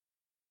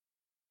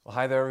Well,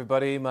 hi there,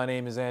 everybody. My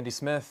name is Andy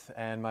Smith,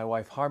 and my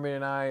wife Harmony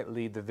and I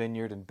lead the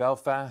vineyard in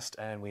Belfast,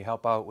 and we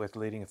help out with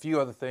leading a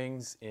few other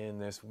things in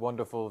this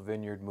wonderful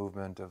vineyard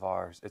movement of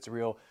ours. It's a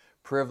real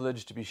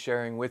privilege to be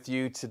sharing with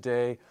you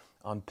today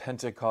on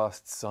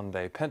Pentecost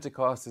Sunday.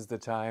 Pentecost is the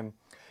time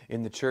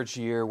in the church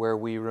year where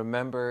we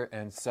remember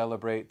and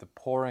celebrate the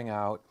pouring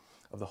out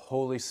of the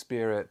Holy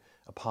Spirit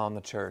upon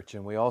the church.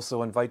 And we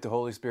also invite the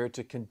Holy Spirit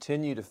to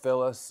continue to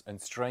fill us and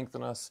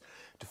strengthen us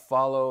to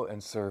follow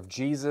and serve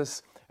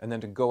Jesus, and then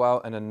to go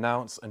out and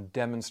announce and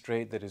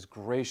demonstrate that His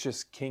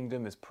gracious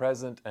kingdom is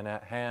present and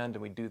at hand.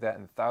 And we do that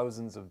in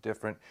thousands of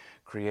different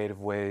creative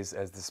ways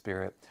as the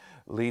Spirit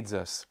leads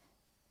us.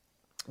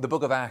 The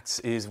book of Acts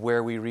is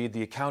where we read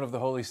the account of the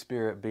Holy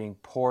Spirit being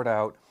poured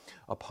out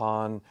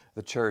upon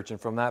the church.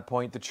 And from that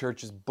point, the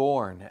church is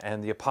born,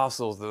 and the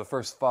apostles, the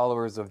first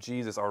followers of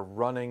Jesus, are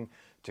running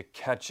to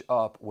catch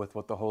up with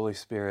what the Holy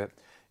Spirit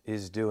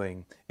is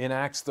doing. In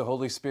Acts, the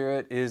Holy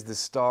Spirit is the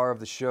star of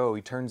the show.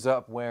 He turns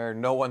up where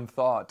no one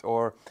thought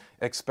or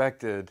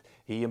expected.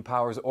 He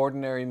empowers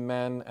ordinary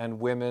men and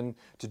women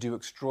to do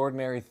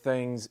extraordinary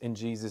things in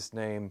Jesus'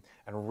 name,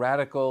 and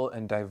radical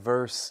and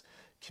diverse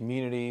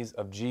communities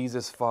of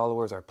Jesus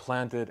followers are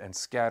planted and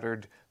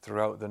scattered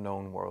throughout the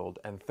known world.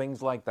 And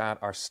things like that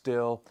are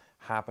still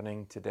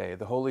happening today.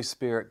 The Holy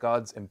Spirit,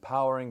 God's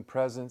empowering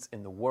presence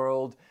in the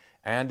world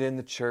and in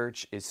the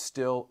church, is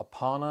still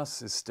upon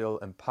us, is still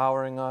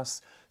empowering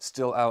us,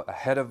 still out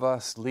ahead of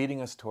us,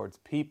 leading us towards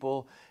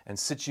people and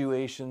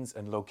situations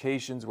and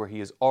locations where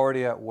He is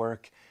already at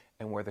work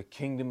and where the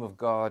kingdom of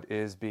God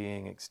is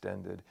being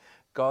extended.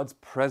 God's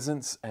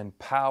presence and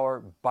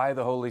power by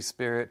the Holy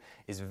Spirit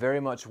is very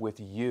much with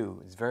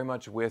you. He's very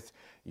much with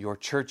your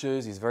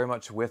churches. He's very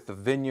much with the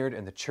vineyard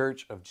and the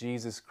church of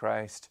Jesus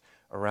Christ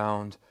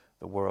around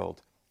the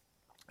world.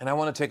 And I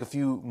want to take a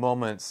few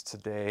moments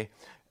today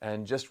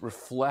and just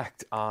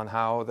reflect on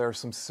how there are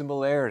some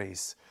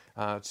similarities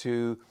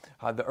to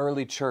the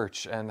early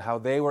church and how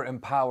they were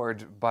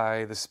empowered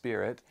by the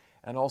Spirit,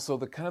 and also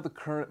the kind of the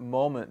current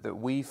moment that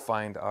we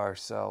find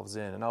ourselves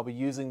in. And I'll be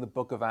using the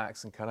book of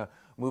Acts and kind of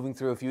moving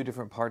through a few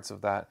different parts of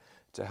that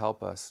to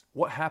help us.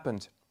 What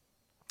happened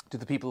to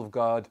the people of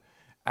God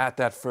at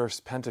that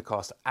first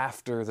Pentecost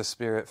after the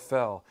Spirit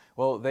fell?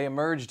 Well, they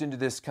emerged into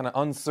this kind of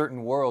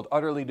uncertain world,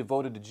 utterly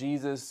devoted to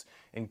Jesus,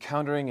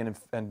 encountering and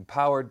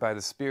empowered by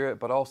the Spirit,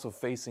 but also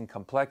facing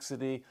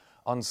complexity,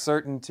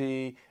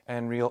 uncertainty,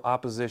 and real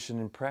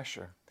opposition and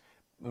pressure.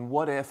 And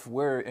what if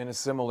we're in a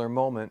similar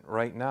moment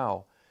right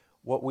now?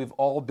 What we've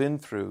all been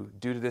through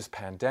due to this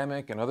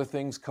pandemic and other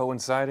things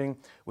coinciding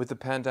with the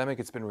pandemic,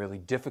 it's been really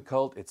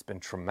difficult, it's been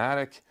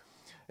traumatic,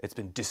 it's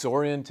been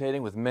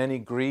disorientating with many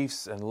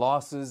griefs and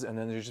losses, and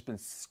then there's just been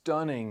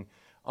stunning,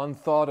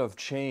 unthought of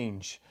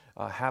change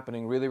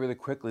happening really, really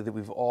quickly that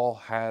we've all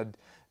had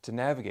to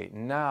navigate.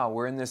 Now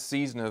we're in this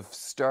season of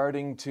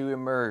starting to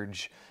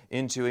emerge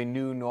into a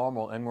new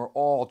normal, and we're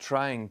all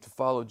trying to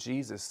follow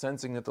Jesus,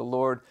 sensing that the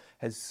Lord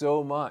has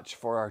so much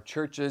for our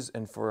churches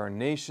and for our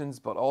nations,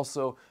 but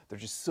also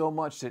there's just so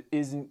much that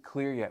isn't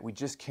clear yet. We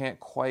just can't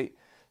quite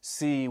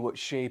see what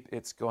shape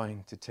it's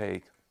going to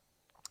take.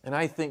 And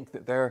I think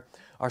that there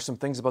are some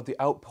things about the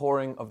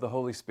outpouring of the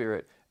Holy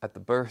Spirit at the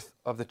birth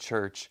of the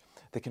church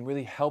that can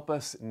really help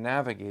us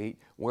navigate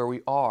where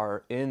we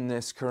are in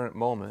this current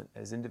moment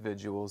as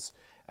individuals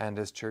and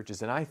as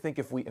churches. And I think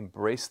if we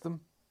embrace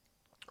them,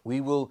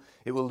 it will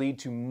lead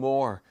to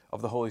more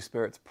of the Holy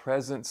Spirit's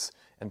presence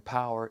and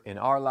power in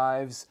our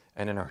lives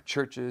and in our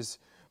churches.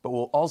 But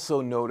we'll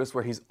also notice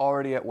where He's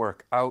already at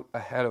work out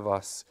ahead of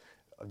us,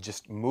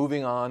 just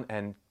moving on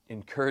and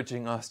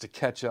encouraging us to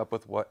catch up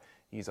with what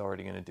He's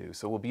already going to do.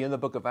 So we'll be in the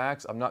book of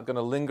Acts. I'm not going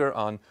to linger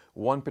on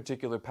one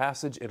particular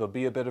passage. It'll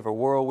be a bit of a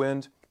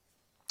whirlwind.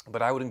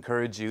 But I would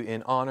encourage you,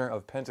 in honor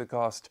of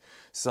Pentecost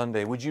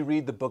Sunday, would you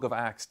read the book of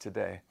Acts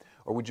today?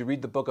 Or would you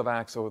read the book of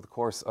Acts over the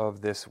course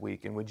of this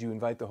week? And would you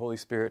invite the Holy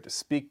Spirit to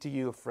speak to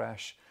you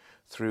afresh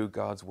through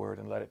God's Word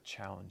and let it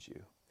challenge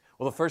you?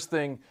 Well, the first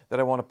thing that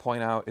I want to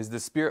point out is the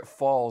Spirit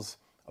falls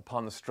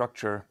upon the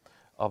structure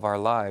of our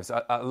lives.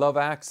 I love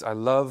Acts. I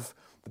love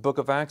the book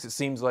of Acts. It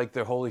seems like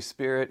the Holy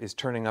Spirit is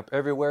turning up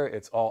everywhere.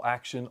 It's all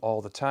action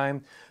all the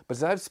time. But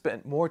as I've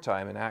spent more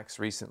time in Acts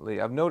recently,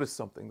 I've noticed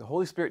something. The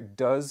Holy Spirit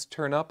does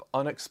turn up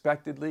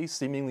unexpectedly,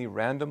 seemingly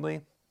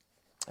randomly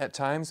at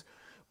times,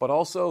 but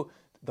also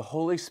the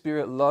Holy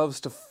Spirit loves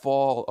to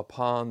fall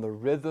upon the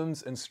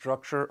rhythms and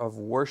structure of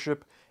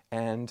worship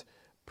and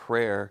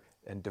prayer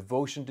and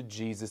devotion to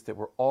Jesus that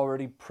were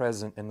already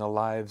present in the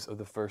lives of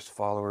the first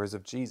followers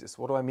of Jesus.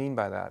 What do I mean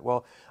by that?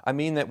 Well, I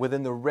mean that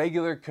within the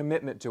regular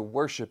commitment to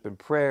worship and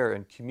prayer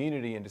and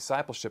community and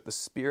discipleship, the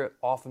Spirit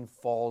often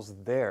falls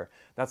there.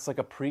 That's like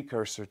a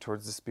precursor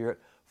towards the Spirit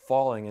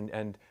falling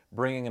and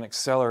bringing an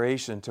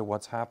acceleration to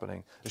what's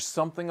happening. There's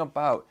something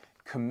about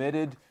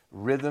committed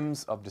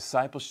rhythms of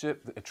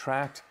discipleship that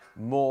attract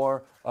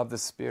more of the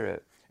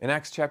Spirit. In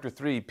Acts chapter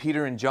 3,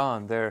 Peter and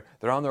John, they're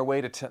on their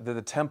way to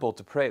the temple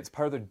to pray. It's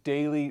part of their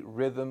daily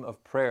rhythm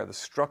of prayer, the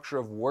structure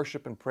of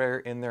worship and prayer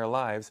in their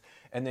lives.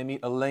 And they meet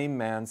a lame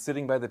man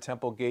sitting by the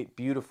temple gate,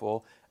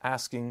 beautiful,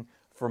 asking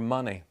for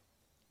money.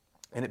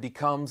 And it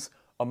becomes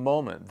a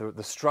moment.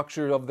 The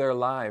structure of their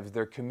lives,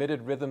 their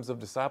committed rhythms of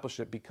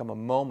discipleship become a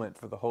moment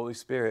for the Holy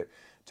Spirit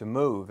to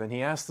move. And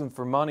he asks them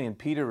for money, and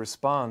Peter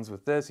responds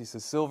with this. He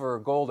says, "Silver or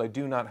gold I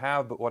do not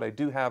have, but what I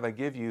do have I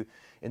give you.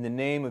 In the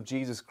name of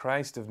Jesus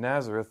Christ of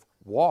Nazareth,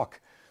 walk."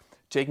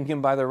 Taking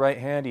him by the right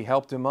hand, he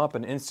helped him up,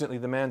 and instantly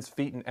the man's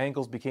feet and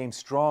ankles became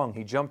strong.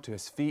 He jumped to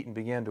his feet and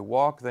began to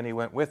walk. Then he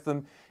went with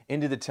them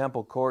into the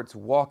temple courts,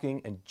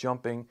 walking and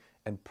jumping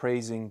and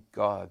praising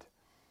God.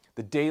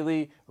 The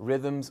daily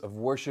rhythms of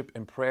worship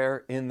and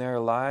prayer in their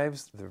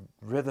lives, the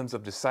rhythms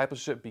of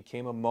discipleship,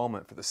 became a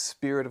moment for the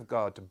Spirit of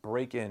God to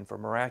break in for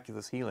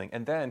miraculous healing.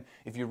 And then,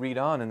 if you read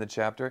on in the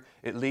chapter,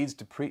 it leads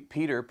to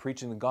Peter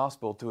preaching the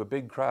gospel to a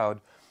big crowd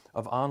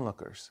of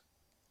onlookers.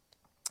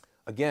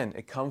 Again,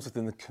 it comes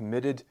within the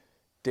committed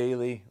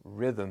daily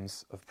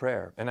rhythms of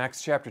prayer. In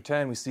Acts chapter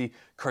 10, we see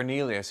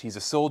Cornelius. He's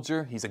a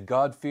soldier, he's a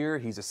God-fearer,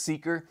 he's a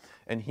seeker,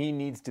 and he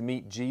needs to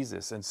meet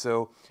Jesus. And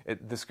so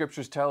the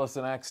scriptures tell us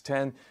in Acts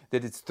 10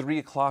 that it's 3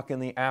 o'clock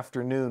in the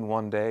afternoon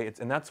one day,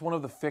 and that's one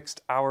of the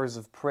fixed hours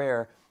of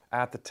prayer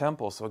at the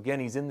temple. So again,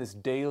 he's in this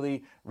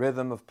daily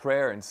rhythm of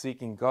prayer and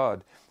seeking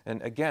God.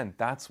 And again,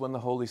 that's when the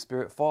Holy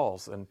Spirit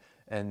falls, and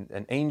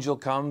an angel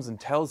comes and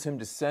tells him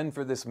to send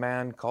for this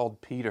man called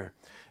Peter.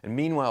 And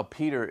meanwhile,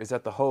 Peter is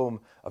at the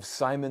home of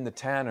Simon the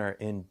tanner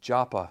in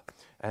Joppa.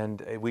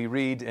 And we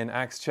read in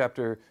Acts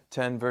chapter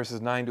 10, verses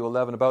 9 to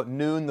 11, about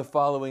noon the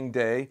following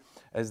day,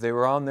 as they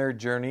were on their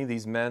journey,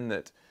 these men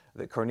that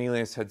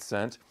Cornelius had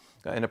sent,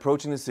 and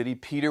approaching the city,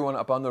 Peter went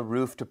up on the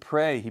roof to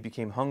pray. He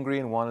became hungry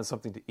and wanted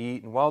something to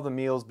eat. And while the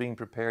meal was being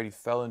prepared, he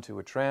fell into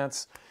a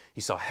trance.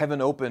 He saw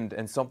heaven opened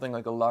and something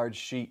like a large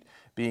sheet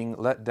being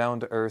let down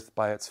to earth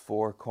by its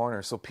four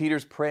corners. So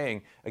Peter's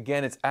praying.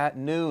 Again, it's at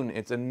noon.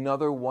 It's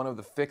another one of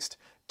the fixed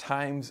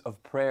times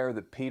of prayer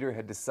that Peter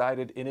had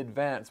decided in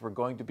advance were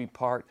going to be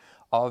part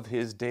of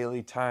his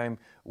daily time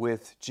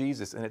with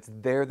Jesus. And it's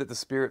there that the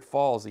Spirit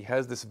falls. He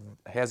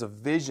has a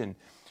vision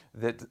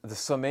that the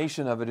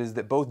summation of it is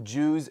that both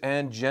Jews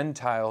and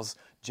Gentiles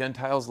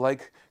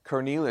like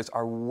Cornelius,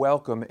 are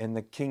welcome in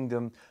the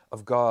kingdom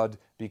of God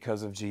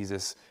because of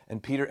Jesus.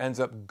 And Peter ends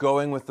up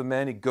going with the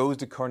men. He goes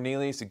to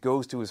Cornelius. He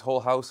goes to his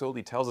whole household.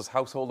 He tells his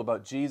household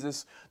about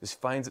Jesus. This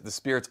finds that the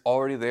Spirit's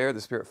already there.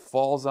 The Spirit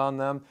falls on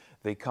them.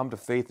 They come to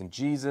faith in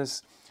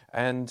Jesus.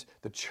 And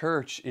the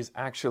church is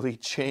actually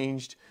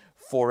changed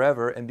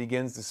forever and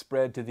begins to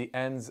spread to the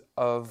ends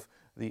of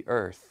the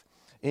earth.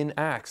 In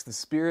Acts, the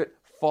Spirit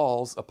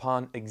falls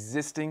upon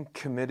existing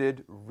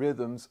committed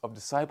rhythms of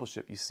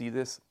discipleship. You see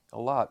this a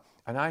lot.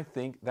 And I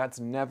think that's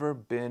never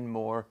been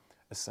more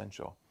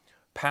essential.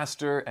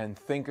 Pastor and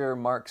thinker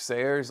Mark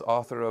Sayers,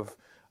 author of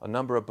a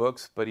number of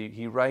books, but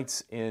he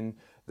writes in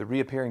The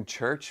Reappearing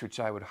Church, which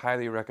I would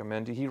highly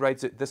recommend. He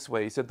writes it this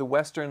way. He said, "The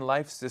Western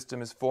life system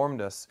has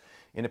formed us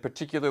in a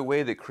particular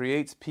way that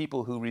creates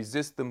people who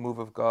resist the move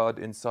of God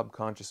in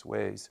subconscious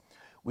ways.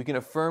 We can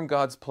affirm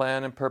God's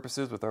plan and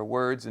purposes with our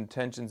words,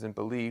 intentions, and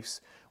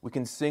beliefs. We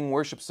can sing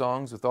worship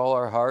songs with all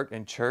our heart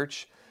in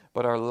church,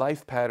 but our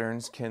life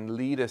patterns can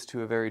lead us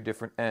to a very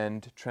different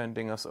end,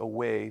 trending us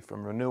away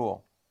from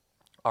renewal.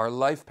 Our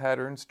life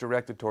patterns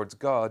directed towards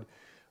God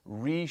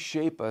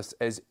reshape us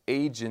as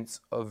agents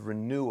of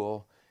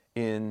renewal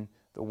in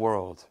the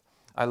world."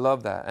 I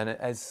love that. And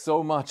as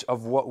so much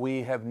of what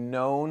we have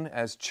known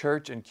as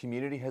church and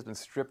community has been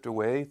stripped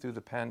away through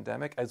the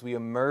pandemic, as we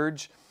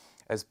emerge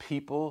as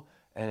people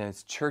and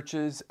as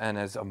churches and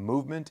as a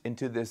movement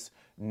into this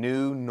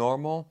new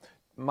normal,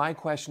 my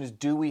question is,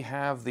 do we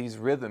have these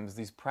rhythms,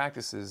 these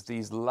practices,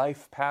 these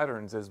life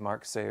patterns, as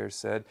Mark Sayers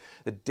said,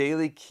 that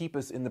daily keep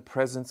us in the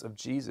presence of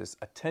Jesus,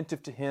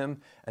 attentive to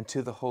Him and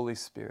to the Holy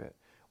Spirit?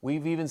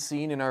 We've even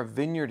seen in our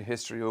vineyard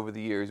history over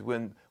the years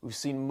when we've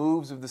seen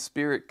moves of the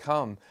Spirit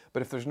come,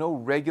 but if there's no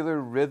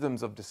regular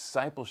rhythms of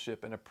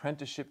discipleship and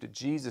apprenticeship to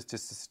Jesus to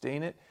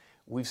sustain it,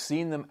 we've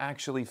seen them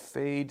actually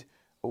fade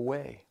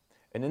away.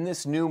 And in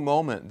this new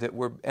moment that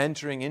we're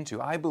entering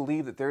into, I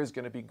believe that there is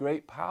going to be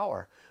great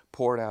power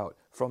poured out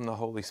from the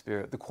Holy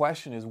Spirit. The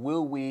question is,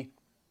 will we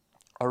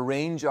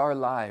arrange our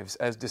lives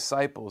as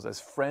disciples, as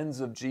friends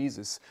of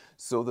Jesus,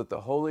 so that the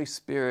Holy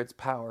Spirit's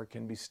power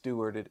can be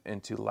stewarded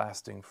into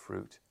lasting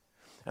fruit?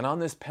 And on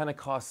this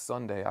Pentecost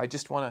Sunday, I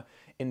just want to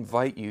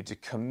invite you to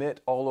commit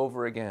all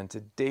over again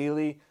to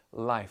daily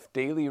life,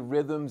 daily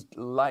rhythms,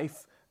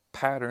 life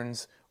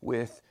patterns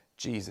with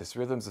Jesus,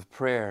 rhythms of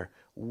prayer,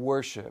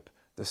 worship,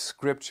 the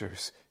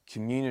Scriptures,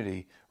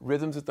 community,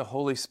 rhythms that the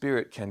Holy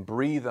Spirit can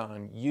breathe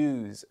on,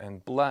 use,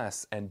 and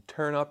bless, and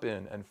turn up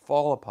in, and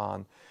fall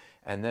upon,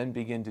 and then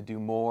begin to do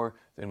more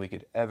than we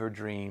could ever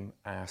dream,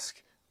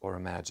 ask, or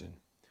imagine.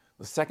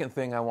 The second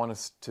thing I want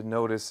us to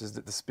notice is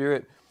that the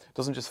Spirit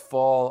doesn't just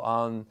fall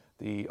on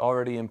the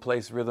already in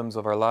place rhythms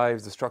of our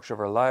lives, the structure of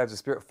our lives. The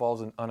Spirit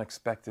falls in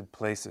unexpected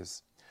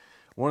places.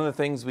 One of the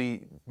things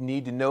we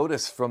need to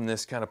notice from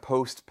this kind of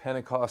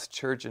post-Pentecost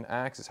church in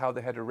Acts is how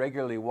they had to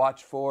regularly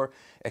watch for,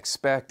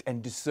 expect,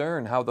 and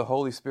discern how the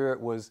Holy Spirit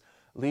was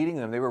leading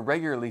them. They were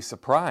regularly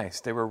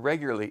surprised. They were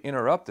regularly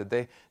interrupted.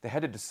 They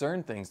had to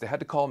discern things. They had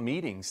to call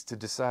meetings to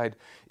decide,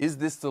 is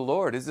this the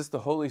Lord? Is this the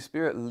Holy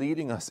Spirit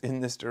leading us in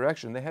this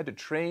direction? They had to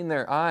train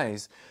their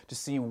eyes to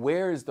see,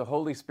 where is the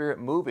Holy Spirit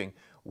moving?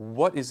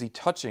 What is He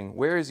touching?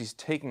 Where is He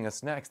taking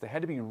us next? They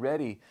had to be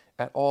ready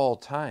at all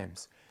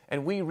times.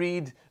 And we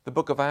read the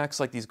book of Acts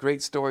like these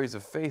great stories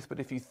of faith, but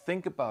if you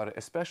think about it,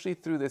 especially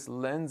through this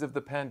lens of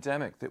the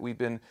pandemic that we've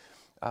been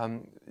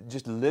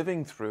just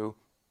living through,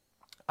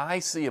 I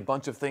see a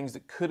bunch of things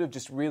that could have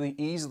just really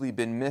easily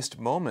been missed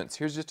moments.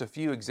 Here's just a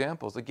few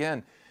examples.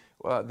 Again,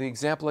 the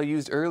example I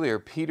used earlier,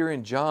 Peter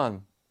and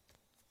John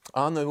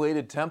on the way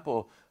to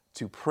temple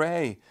to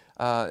pray.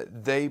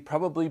 They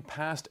probably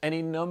passed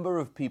any number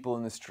of people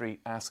in the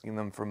street asking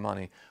them for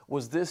money.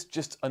 Was this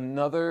just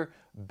another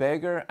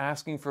beggar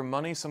asking for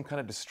money, some kind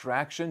of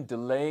distraction,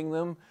 delaying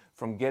them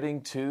from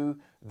getting to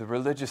the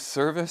religious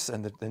service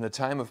and the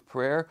time of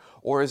prayer?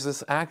 Or is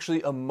this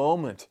actually a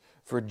moment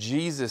for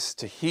Jesus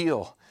to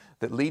heal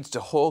that leads to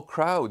whole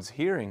crowds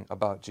hearing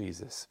about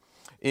Jesus?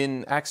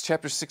 In Acts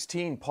chapter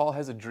 16, Paul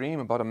has a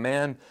dream about a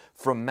man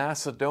from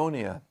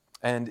Macedonia.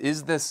 And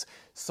is this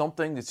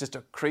something that's just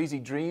a crazy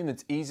dream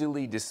that's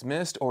easily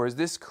dismissed? Or is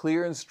this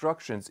clear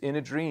instructions in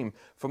a dream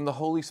from the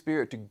Holy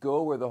Spirit to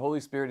go where the Holy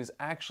Spirit is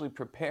actually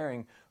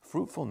preparing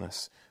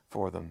fruitfulness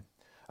for them?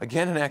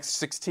 Again, in Acts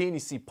 16, you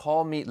see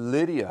Paul meet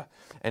Lydia.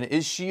 And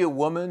is she a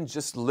woman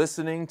just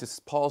listening to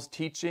Paul's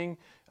teaching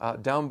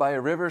down by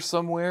a river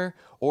somewhere?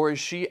 Or is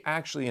she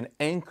actually an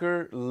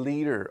anchor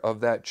leader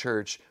of that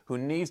church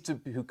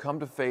who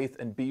come to faith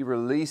and be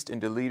released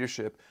into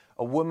leadership?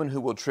 A woman who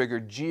will trigger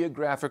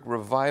geographic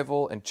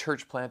revival and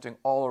church planting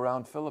all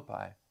around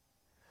Philippi.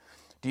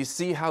 Do you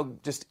see how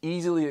just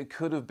easily it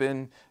could have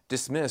been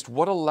dismissed?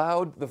 What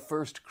allowed the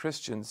first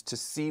Christians to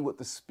see what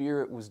the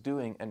Spirit was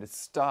doing and to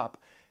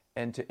stop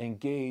and to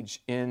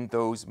engage in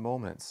those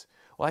moments?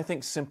 Well, I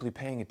think simply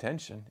paying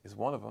attention is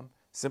one of them.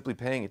 Simply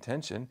paying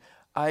attention,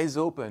 eyes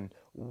open,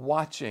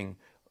 watching,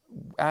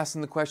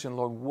 asking the question,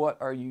 Lord, what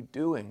are you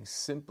doing?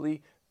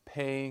 Simply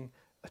paying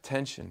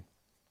attention.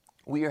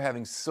 We are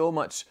having so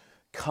much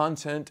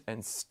content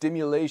and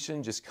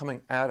stimulation just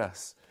coming at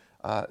us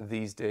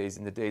these days,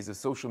 in the days of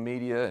social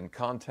media and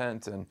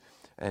content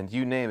and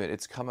you name it,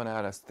 it's coming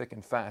at us thick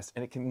and fast.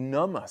 And it can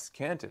numb us,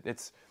 can't it?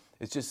 It's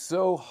just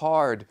so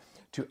hard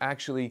to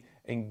actually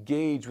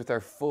engage with our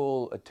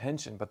full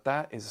attention, but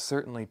that is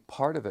certainly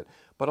part of it.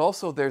 But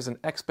also there's an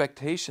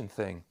expectation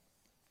thing.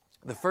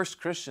 The first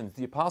Christians,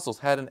 the apostles,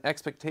 had an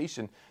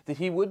expectation that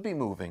He would be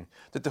moving,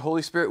 that the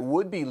Holy Spirit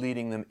would be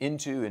leading them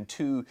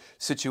into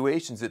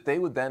situations that they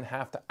would then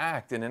have to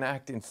act and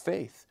enact in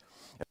faith.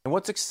 And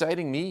what's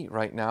exciting me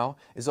right now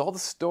is all the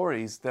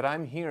stories that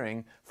I'm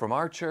hearing from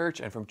our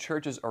church and from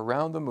churches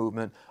around the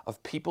movement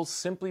of people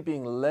simply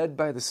being led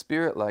by the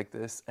Spirit like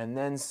this and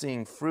then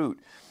seeing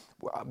fruit.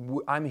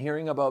 I'm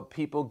hearing about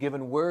people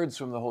given words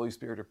from the Holy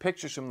Spirit or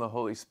pictures from the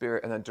Holy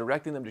Spirit and then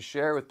directing them to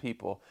share with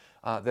people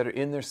that are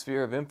in their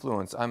sphere of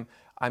influence.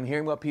 I'm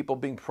hearing about people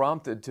being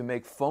prompted to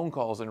make phone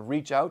calls and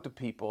reach out to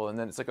people, and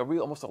then it's like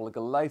almost like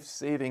a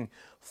life-saving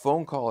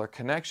phone call or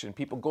connection.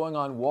 People going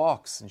on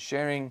walks and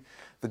sharing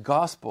the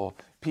gospel.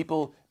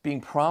 People being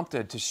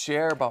prompted to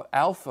share about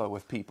Alpha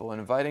with people and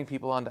inviting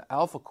people onto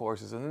Alpha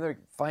courses, and then they're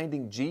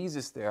finding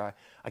Jesus there.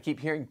 I keep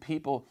hearing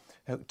people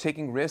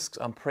taking risks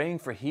on praying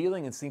for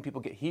healing and seeing people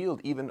get healed,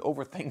 even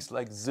over things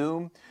like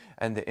Zoom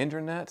and the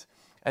internet.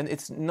 And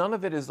none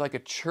of it is like a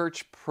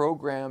church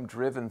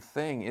program-driven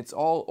thing. It's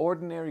all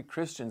ordinary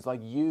Christians like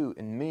you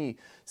and me,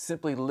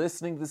 simply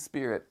listening to the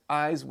Spirit,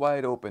 eyes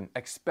wide open,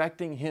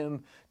 expecting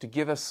Him to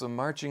give us some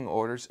marching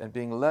orders and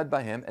being led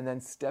by Him, and then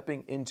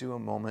stepping into a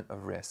moment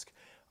of risk.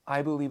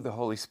 I believe the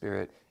Holy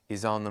Spirit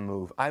is on the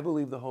move. I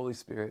believe the Holy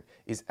Spirit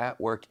is at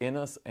work in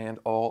us and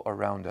all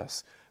around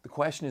us. The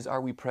question is,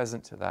 are we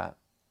present to that?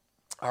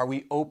 Are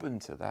we open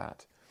to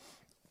that?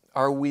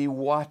 Are we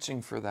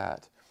watching for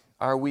that?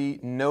 Are we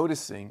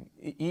noticing,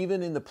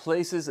 even in the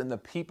places and the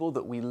people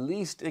that we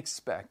least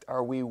expect,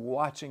 are we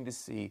watching to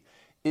see,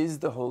 is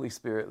the Holy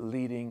Spirit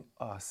leading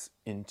us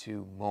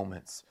into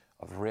moments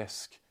of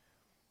risk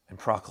and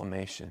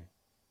proclamation?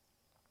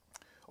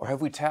 Or have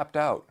we tapped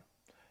out?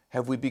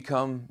 Have we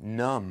become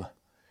numb?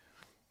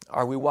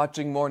 Are we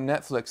watching more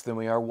Netflix than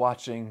we are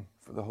watching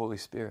for the Holy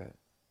Spirit?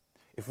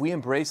 If we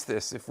embrace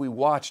this, if we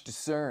watch,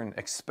 discern,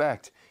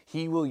 expect,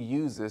 He will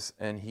use us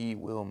and He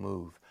will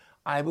move.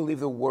 I believe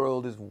the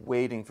world is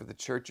waiting for the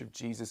Church of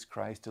Jesus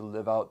Christ to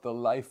live out the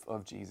life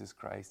of Jesus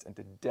Christ and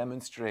to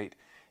demonstrate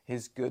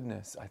His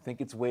goodness. I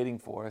think it's waiting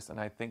for us, and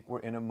I think we're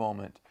in a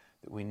moment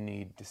that we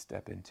need to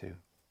step into.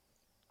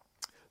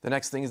 The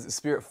next thing is the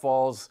Spirit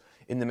falls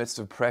in the midst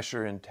of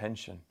pressure and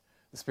tension.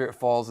 The Spirit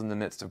falls in the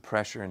midst of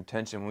pressure and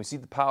tension. When we see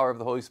the power of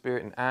the Holy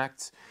Spirit in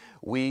Acts,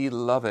 we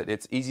love it.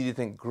 It's easy to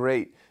think,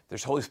 great,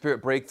 There's Holy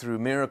Spirit breakthrough,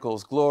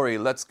 miracles, glory,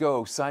 let's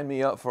go, sign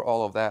me up for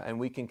all of that. And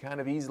we can kind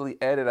of easily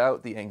edit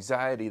out the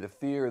anxiety, the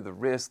fear, the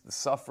risk, the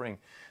suffering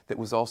that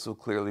was also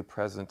clearly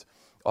present.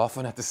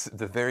 Often at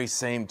the very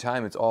same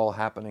time, it's all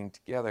happening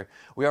together.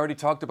 We already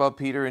talked about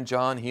Peter and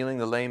John healing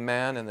the lame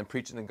man and then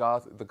preaching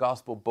the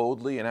gospel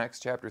boldly in Acts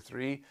chapter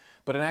 3.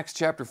 But in Acts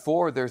chapter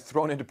 4, they're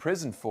thrown into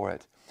prison for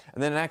it.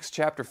 And then in Acts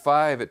chapter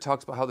 5, it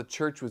talks about how the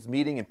church was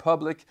meeting in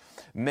public.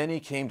 Many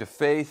came to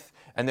faith,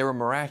 and there were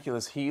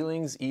miraculous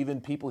healings,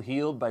 even people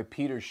healed by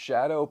Peter's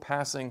shadow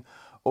passing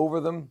over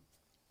them.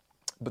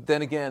 But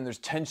then again, there's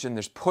tension,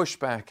 there's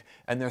pushback,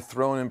 and they're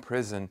thrown in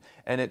prison.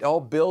 And it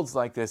all builds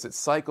like this. It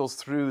cycles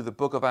through the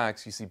book of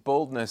Acts. You see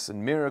boldness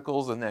and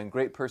miracles, and then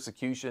great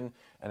persecution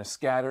and a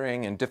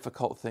scattering and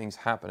difficult things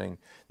happening.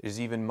 There's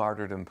even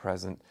martyrdom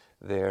present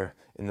there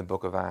in the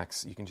book of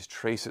Acts. You can just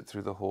trace it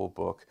through the whole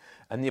book.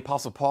 And the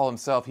Apostle Paul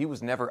himself, he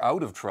was never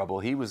out of trouble.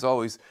 He was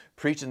always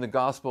preaching the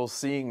gospel,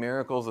 seeing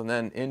miracles, and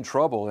then in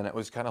trouble. And it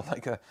was kind of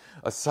like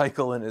a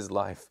cycle in his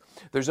life.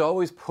 There's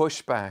always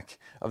pushback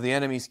of the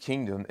enemy's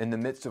kingdom in the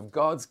midst of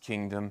God's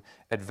kingdom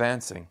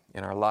advancing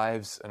in our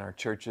lives and our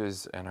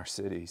churches and our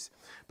cities.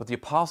 But the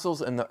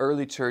apostles and the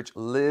early church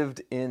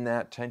lived in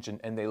that tension,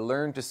 and they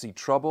learned to see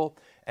trouble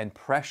and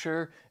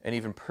pressure and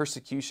even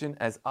persecution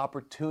as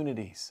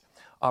opportunities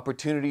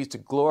to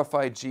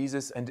glorify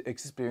Jesus and to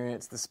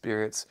experience the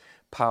Spirit's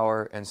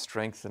power and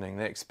strengthening.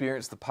 They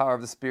experienced the power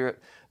of the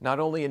Spirit not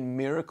only in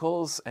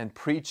miracles and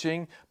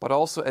preaching, but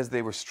also as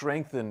they were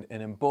strengthened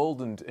and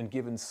emboldened and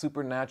given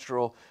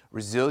supernatural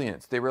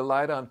resilience. They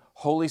relied on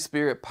Holy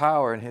Spirit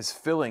power and His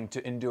filling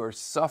to endure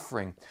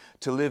suffering,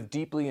 to live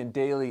deeply and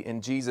daily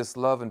in Jesus'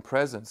 love and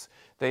presence.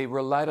 They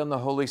relied on the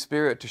Holy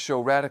Spirit to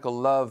show radical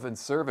love and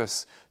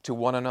service to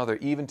one another,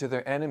 even to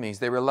their enemies.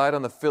 They relied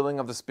on the filling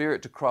of the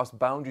Spirit to cross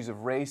boundaries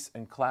of race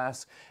and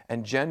class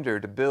and gender,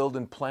 to build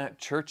and plant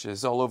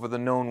churches all over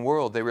the known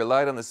world. They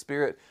relied on the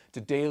Spirit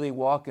to daily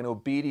walk in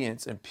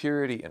obedience and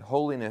purity and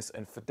holiness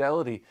and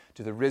fidelity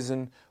to the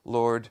risen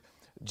Lord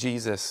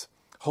Jesus.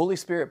 Holy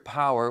Spirit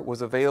power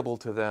was available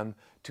to them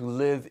to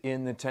live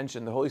in the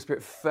tension. The Holy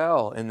Spirit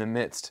fell in the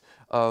midst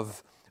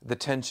of the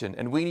tension.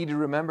 And we need to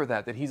remember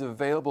that He's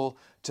available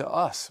to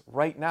us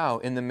right now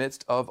in the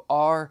midst of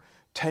our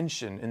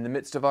tension, in the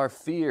midst of our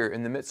fear,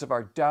 in the midst of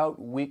our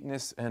doubt,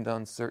 weakness, and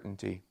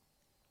uncertainty.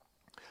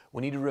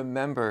 We need to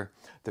remember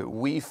that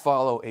we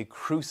follow a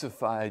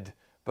crucified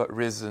but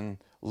risen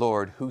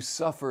Lord who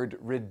suffered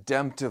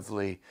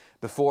redemptively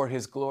before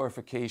His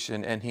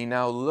glorification, and He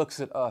now looks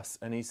at us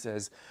and He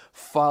says,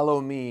 follow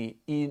me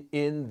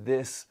in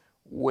this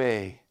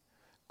way.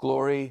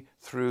 Glory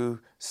through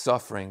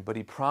suffering, but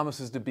He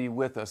promises to be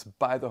with us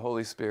by the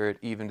Holy Spirit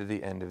even to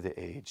the end of the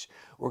age.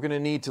 We're going to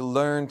need to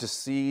learn to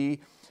see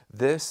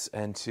this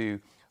and to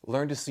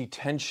learn to see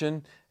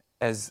tension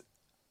as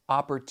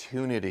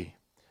opportunity,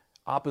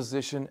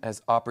 opposition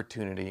as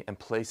opportunity, and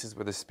places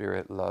where the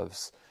Spirit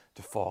loves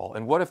to fall.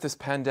 And what if this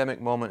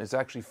pandemic moment is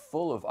actually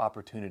full of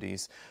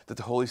opportunities that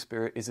the Holy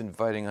Spirit is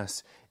inviting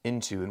us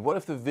into? And what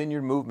if the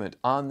Vineyard movement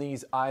on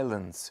these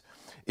islands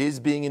is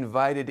being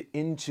invited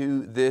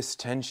into this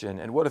tension?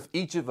 And what if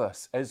each of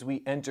us, as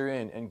we enter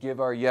in and give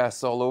our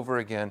yes all over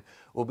again,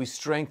 will be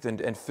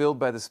strengthened and filled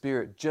by the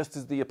Spirit, just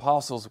as the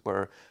apostles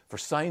were, for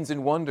signs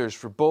and wonders,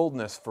 for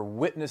boldness, for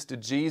witness to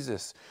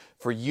Jesus,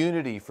 for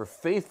unity, for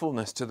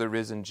faithfulness to the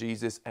risen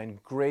Jesus,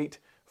 and great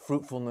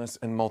fruitfulness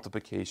and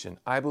multiplication.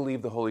 I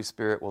believe the Holy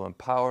Spirit will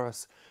empower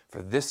us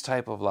for this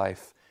type of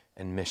life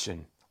and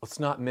mission.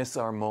 Let's not miss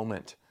our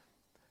moment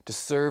to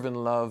serve and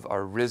love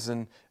our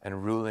risen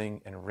and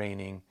ruling and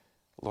reigning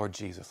Lord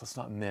Jesus. Let's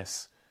not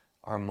miss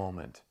our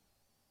moment.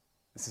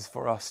 This is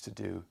for us to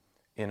do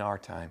in our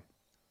time.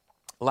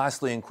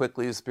 Lastly and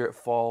quickly, the Spirit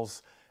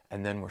falls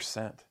and then we're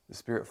sent. The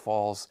Spirit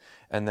falls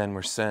and then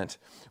we're sent.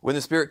 When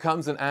the Spirit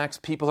comes and acts,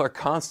 people are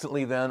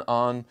constantly then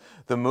on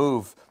the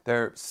move.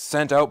 They're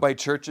sent out by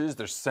churches.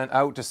 They're sent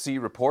out to see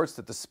reports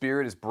that the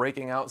Spirit is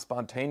breaking out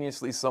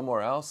spontaneously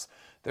somewhere else.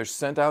 They're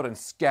sent out and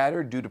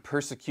scattered due to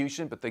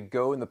persecution, but they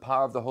go in the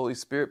power of the Holy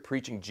Spirit,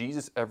 preaching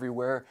Jesus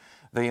everywhere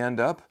they end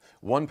up.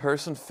 One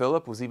person,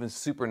 Philip, was even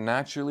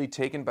supernaturally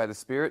taken by the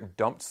Spirit and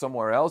dumped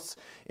somewhere else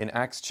in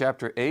Acts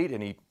chapter 8,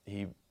 and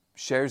he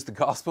shares the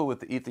gospel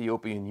with the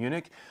Ethiopian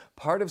eunuch.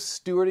 Part of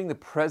stewarding the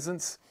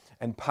presence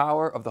and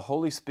power of the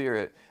Holy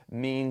Spirit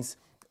means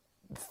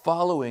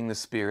following the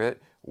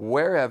Spirit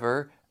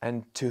wherever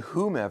and to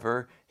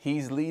whomever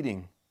He's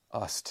leading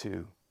us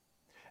to.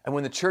 And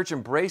when the church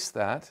embraced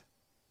that,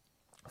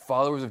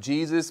 followers of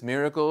Jesus,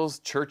 miracles,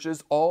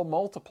 churches, all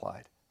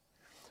multiplied.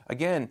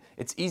 Again,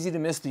 it's easy to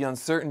miss the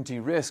uncertainty,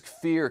 risk,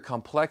 fear,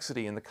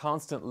 complexity, and the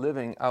constant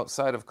living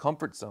outside of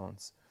comfort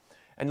zones.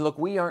 And look,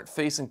 we aren't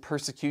facing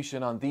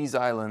persecution on these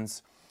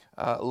islands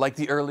like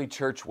the early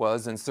church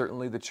was, and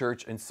certainly the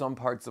church in some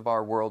parts of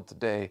our world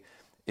today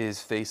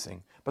is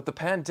facing. But the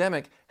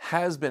pandemic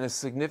has been a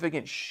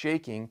significant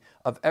shaking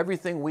of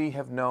everything we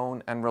have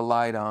known and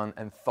relied on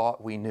and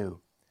thought we knew.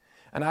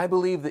 And I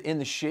believe that in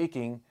the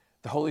shaking,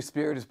 the Holy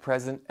Spirit is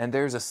present and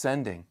there's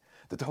ascending.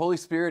 that the Holy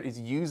Spirit is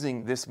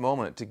using this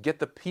moment to get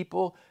the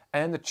people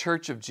and the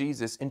church of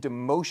Jesus into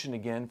motion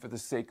again for the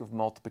sake of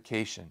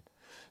multiplication.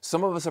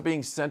 Some of us are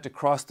being sent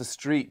across the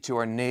street to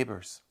our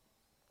neighbors.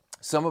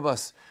 Some of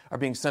us are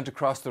being sent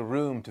across the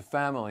room to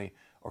family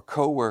or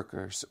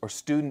co-workers or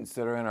students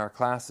that are in our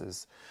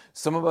classes.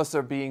 Some of us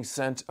are being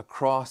sent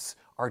across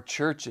our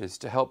churches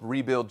to help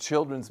rebuild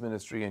children's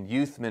ministry and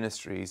youth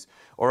ministries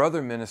or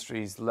other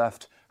ministries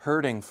left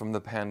hurting from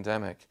the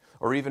pandemic,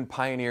 or even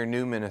pioneer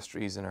new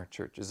ministries in our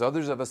churches.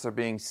 Others of us are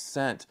being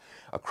sent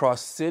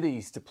across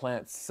cities to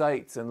plant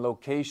sites and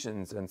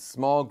locations and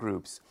small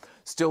groups.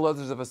 Still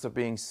others of us are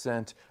being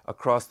sent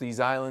across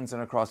these islands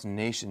and across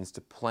nations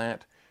to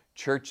plant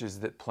churches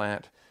that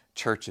plant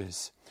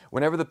churches.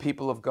 Whenever the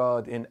people of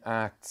God in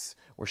Acts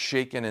were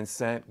shaken and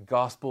sent,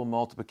 gospel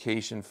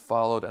multiplication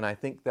followed, and I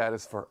think that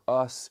is for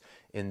us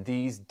in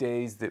these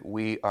days that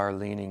we are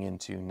leaning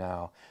into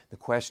now. The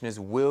question is,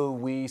 will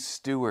we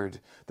steward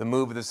the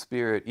move of the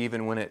Spirit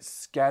even when it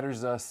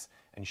scatters us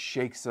and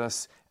shakes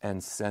us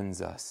and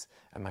sends us?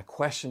 And my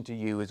question to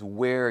you is,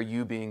 where are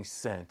you being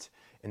sent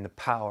in the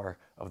power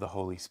of the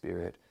Holy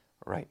Spirit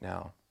right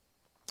now?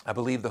 I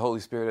believe the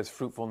Holy Spirit has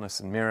fruitfulness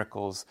and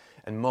miracles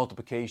and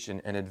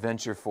multiplication and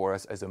adventure for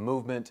us as a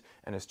movement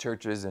and as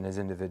churches and as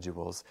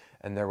individuals.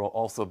 And there will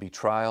also be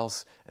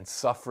trials and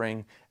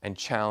suffering and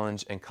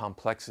challenge and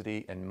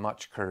complexity and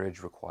much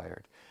courage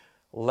required.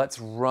 Let's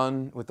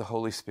run with the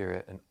Holy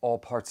Spirit in all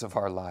parts of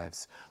our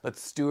lives.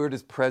 Let's steward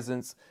His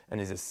presence and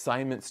His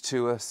assignments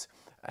to us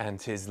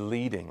and His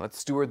leading. Let's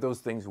steward those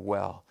things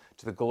well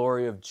to the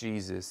glory of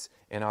Jesus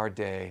in our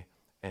day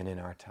and in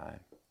our time.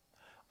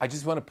 I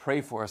just want to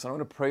pray for us. I want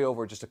to pray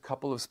over just a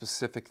couple of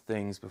specific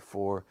things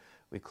before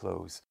we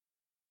close.